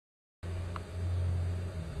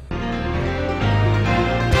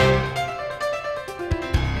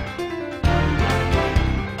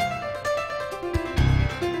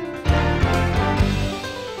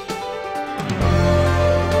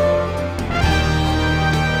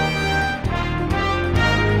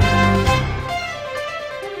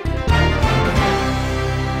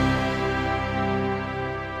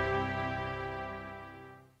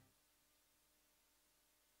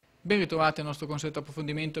Ben ritrovati al nostro concerto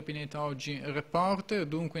approfondimento Pineta Oggi Reporter.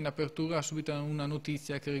 Dunque in apertura subito una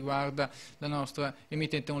notizia che riguarda la nostra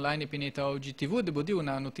emittente online Pineta Oggi TV. Devo dire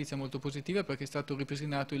una notizia molto positiva perché è stato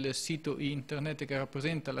ripristinato il sito internet che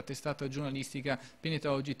rappresenta la testata giornalistica Pineta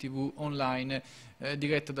Oggi TV online,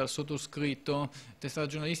 diretta dal sottoscritto, testata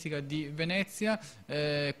giornalistica di Venezia.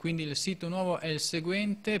 Quindi il sito nuovo è il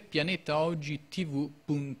seguente: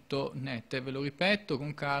 pianetaoggitv.net. Ve lo ripeto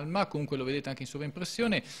con calma, comunque lo vedete anche in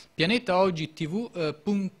sovraimpressione: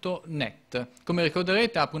 pianetaoggitv.net. Come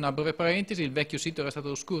ricorderete, apro una breve parentesi, il vecchio sito era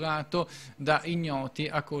stato oscurato da ignoti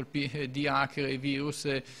a colpi di hacker e virus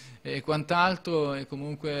e quant'altro, e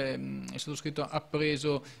comunque il sottoscritto ha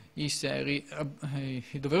preso i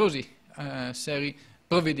doverosi seri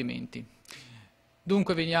provvedimenti.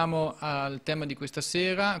 Dunque veniamo al tema di questa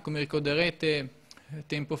sera. Come ricorderete,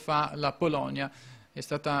 tempo fa la Polonia è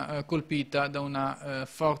stata colpita da una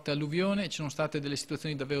forte alluvione, ci sono state delle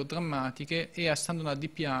situazioni davvero drammatiche e a Donà di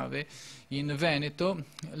Piave in Veneto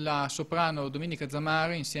la soprano Dominika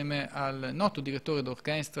Zamara insieme al noto direttore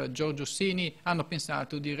d'orchestra Giorgio Sini hanno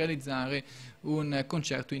pensato di realizzare un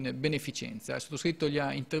concerto in beneficenza. Il sottoscritto li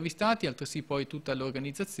ha intervistati, altresì poi tutta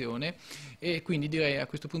l'organizzazione, e quindi direi a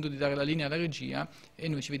questo punto di dare la linea alla regia e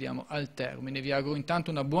noi ci vediamo al termine. Vi auguro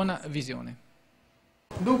intanto una buona visione.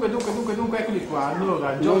 Dunque, eccoli qua.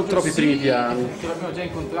 Allora, non troppi primi piani. Che l'abbiamo già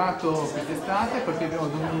incontrato quest'estate, perché abbiamo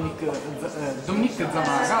Dominika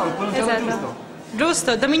Zamara, ho pronunciato giusto?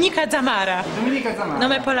 Giusto, Dominika Zamara. Dominika Zamara.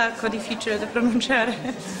 Nome polacco, difficile da pronunciare.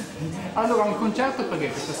 Allora, un concerto perché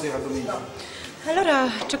questa sera, Dominika? Allora,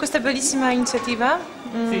 c'è questa bellissima iniziativa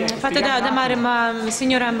fatta da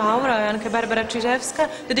signora Maura e anche Barbara Czyżewska,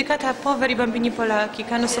 dedicata a poveri bambini polacchi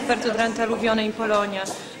che hanno sofferto durante l'alluvione in Polonia.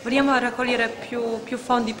 Vogliamo raccogliere più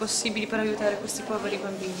fondi possibili per aiutare questi poveri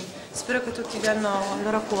bambini. Spero che tutti danno il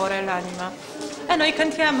loro cuore e l'anima. E noi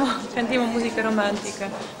cantiamo musica romantica,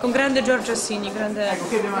 con grande Giorgio Sini, grande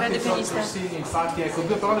pianista. Sini, infatti, ecco,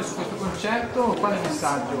 due parole su questo concerto, qual è il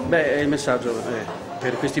messaggio? Beh, il messaggio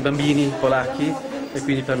per questi bambini polacchi, e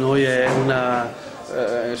quindi per noi è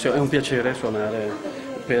un piacere suonare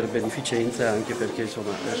per beneficenza, anche perché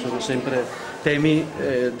insomma sono sempre temi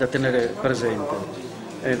da tenere presente.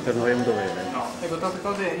 E per noi è un dovere. No, ecco, troppe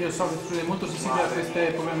cose, io so che tu sei molto sensibile a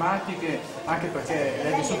queste problematiche, anche perché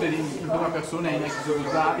hai vissuto in prima persona in ex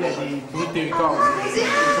Jugoslavia di brutti ricordi.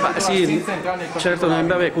 Ma sì, certo,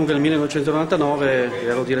 comunque nel 1999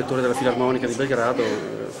 ero direttore della Filarmonica di Belgrado,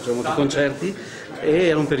 facevo molti concerti e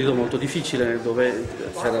era un periodo molto difficile dove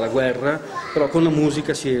c'era la guerra, però con la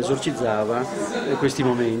musica si esorcizzava questi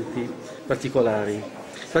momenti particolari.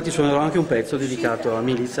 Infatti suonerò anche un pezzo dedicato a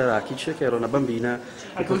Milica Rakic, che era una bambina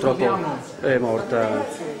che purtroppo è morta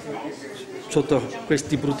sotto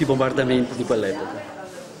questi brutti bombardamenti di quell'epoca.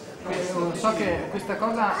 So che questo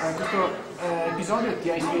episodio ti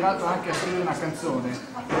ha ispirato anche a scrivere una canzone.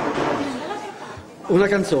 Una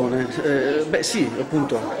canzone? Beh sì,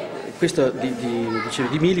 appunto, questo dicevi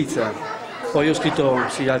di Milica. Poi ho scritto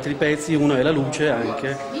altri pezzi, uno è La luce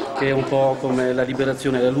anche, che è un po' come la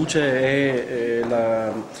liberazione. La luce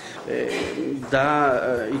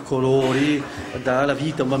dà i colori, dà la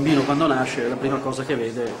vita. Un bambino quando nasce la prima cosa che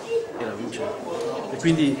vede è la luce. E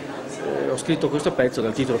quindi ho scritto questo pezzo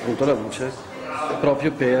dal titolo appunto La luce,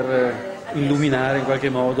 proprio per illuminare in qualche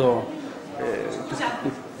modo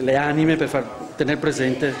le anime, per far tenere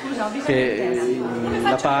presente che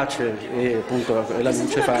la pace e appunto la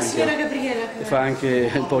luce fa anche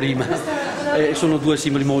un po' rima, sono due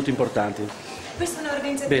simboli molto importanti. Questa è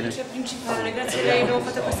un'organizzatrice principale, grazie a lei abbiamo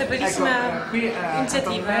fatto questa bellissima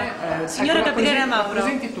iniziativa. Signora Gabriela Mauro.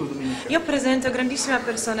 Io presento grandissima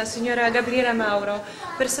persona, signora Gabriela Mauro,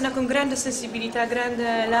 persona con grande sensibilità,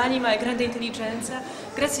 grande l'anima e grande intelligenza.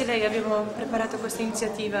 Grazie a lei abbiamo preparato questa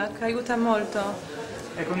iniziativa che aiuta molto.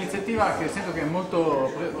 Ecco, un'iniziativa che sento che è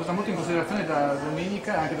presa molto in considerazione da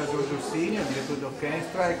Dominika e anche da Giorgio Sini, il direttore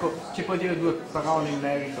d'orchestra. Ecco, ci puoi dire due parole in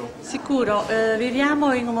merito? Sicuro,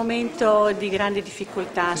 viviamo in un momento di grande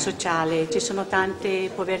difficoltà sociale, ci sono tante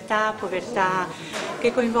povertà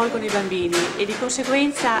che coinvolgono i bambini e di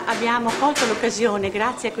conseguenza abbiamo colto l'occasione,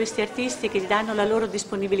 grazie a questi artisti che danno la loro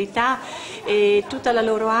disponibilità e tutta la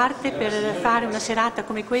loro arte, per fare una serata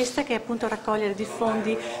come questa, che è appunto raccogliere dei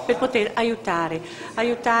fondi per poter aiutare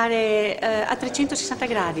a 360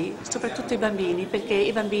 gradi, soprattutto i bambini, perché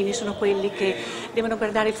i bambini sono quelli che devono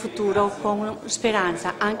guardare il futuro con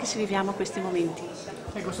speranza, anche se viviamo questi momenti.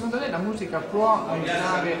 Ecco, secondo lei la musica può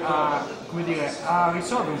aiutare a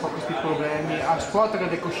risolvere un po' questi problemi, a scuotere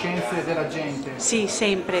le coscienze della gente? Sì,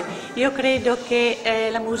 sempre. Io credo che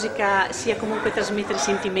la musica sia comunque trasmettere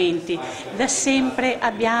sentimenti. Da sempre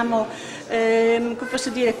abbiamo come posso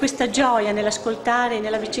dire, questa gioia nell'ascoltare,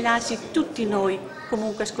 nell'avvicinarsi. Tutti noi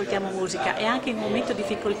comunque ascoltiamo musica, e anche in un momento di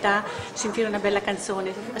difficoltà sentire una bella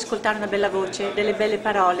canzone, ascoltare una bella voce, delle belle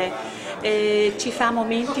parole, ci fa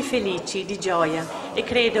momenti felici, di gioia, e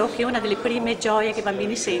credo che una delle prime gioie che i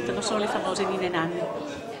bambini sentono sono le famose ninne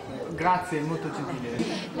nanne. Grazie, molto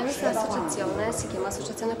gentile. La nostra associazione si chiama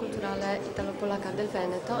Associazione Culturale Italo-Polacca del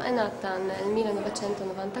Veneto, è nata nel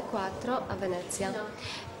 1994 a Venezia.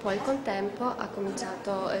 Poi col tempo ha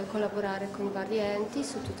cominciato a collaborare con vari enti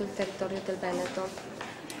su tutto il territorio del Veneto.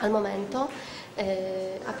 Al momento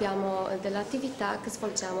abbiamo delle attività che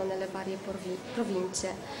svolgiamo nelle varie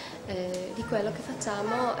province. Di quello che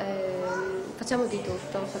facciamo di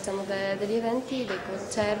tutto, facciamo degli eventi, dei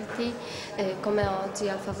concerti, come oggi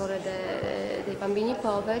a favore dei bambini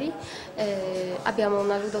poveri. Abbiamo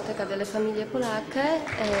una ludoteca delle famiglie polacche,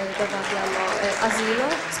 dove abbiamo asilo,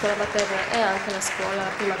 scuola materna e anche la scuola, la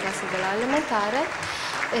prima classe dell'elementare.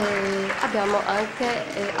 Abbiamo anche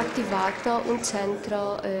attivato un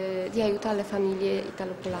centro di aiuto alle famiglie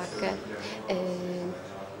italo-polacche.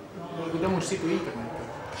 Abbiamo un sito internet?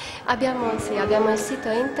 Abbiamo il sito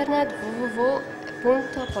internet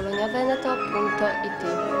www.poloniaveneto.it.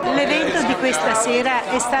 L'evento di questa sera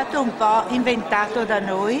è stato un po' inventato da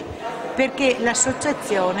noi, perché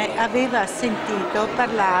l'associazione aveva sentito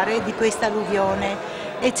parlare di questa alluvione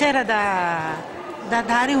e c'era da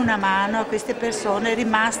dare una mano a queste persone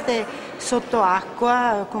rimaste sotto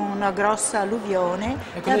acqua con una grossa alluvione.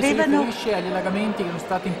 E come si riferisce agli allagamenti che sono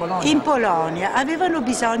stati in Polonia? In Polonia, avevano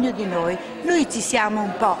bisogno di noi. Noi ci siamo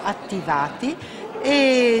un po' attivati,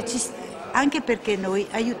 anche perché noi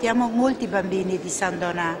aiutiamo molti bambini di San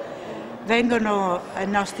Donà. Vengono ai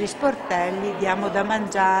nostri sportelli, diamo da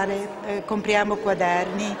mangiare, compriamo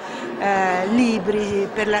quaderni, libri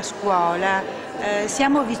per la scuola.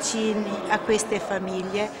 Siamo vicini a queste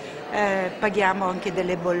famiglie, paghiamo anche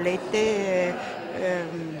delle bollette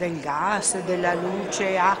del gas, della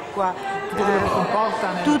luce, acqua,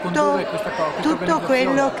 tutto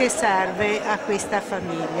quello che serve a questa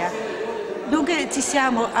famiglia. Dunque ci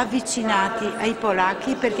siamo avvicinati ai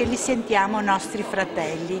polacchi perché li sentiamo nostri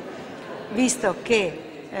fratelli, visto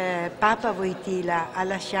che Papa Wojtyła ha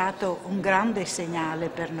lasciato un grande segnale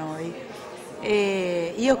per noi.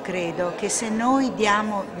 E io credo che se noi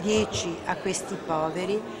diamo 10 a questi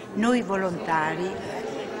poveri, noi volontari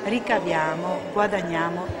ricaviamo,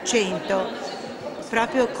 guadagniamo 100,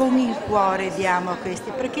 proprio con il cuore diamo a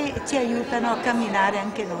questi, perché ci aiutano a camminare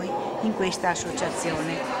anche noi in questa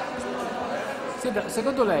associazione.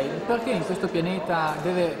 Secondo lei, perché in questo pianeta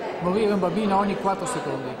deve morire un bambino ogni 4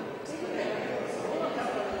 secondi?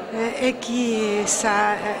 E chi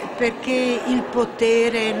sa, perché il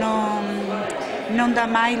potere non dà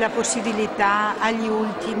mai la possibilità agli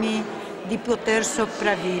ultimi di poter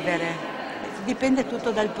sopravvivere. Dipende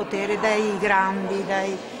tutto dal potere, dai grandi,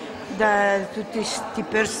 da tutti questi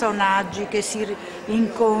personaggi che si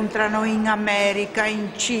incontrano in America, in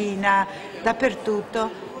Cina,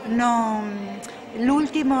 dappertutto.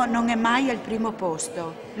 L'ultimo non è mai al primo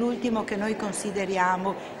posto, l'ultimo che noi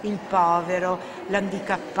consideriamo il povero,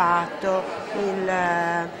 l'handicappato,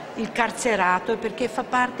 il carcerato, perché fa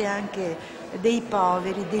parte anche dei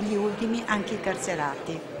poveri, degli ultimi, anche i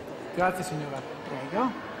carcerati. Grazie signora.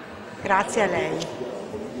 Prego. Grazie a lei.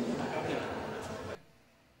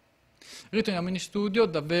 Ritorniamo in studio,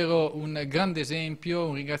 davvero un grande esempio,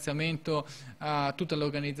 un ringraziamento a tutta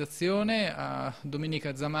l'organizzazione, a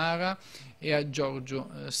Dominika Zamara e a Giorgio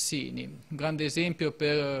Sini. Un grande esempio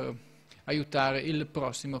per aiutare il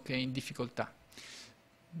prossimo che è in difficoltà.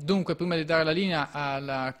 Dunque, prima di dare la linea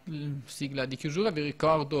alla sigla di chiusura, vi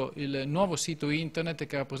ricordo il nuovo sito internet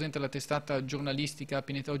che rappresenta la testata giornalistica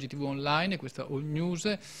Pianeta Oggi TV Online, questa All News,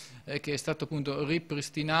 che è stato appunto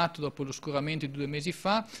ripristinato dopo l'oscuramento di 2 mesi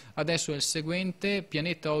fa. Adesso è il seguente,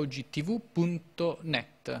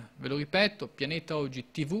 pianetaoggitv.net. Ve lo ripeto,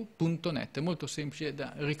 pianetaoggitv.net, è molto semplice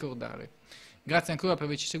da ricordare. Grazie ancora per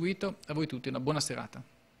averci seguito, a voi tutti una buona serata.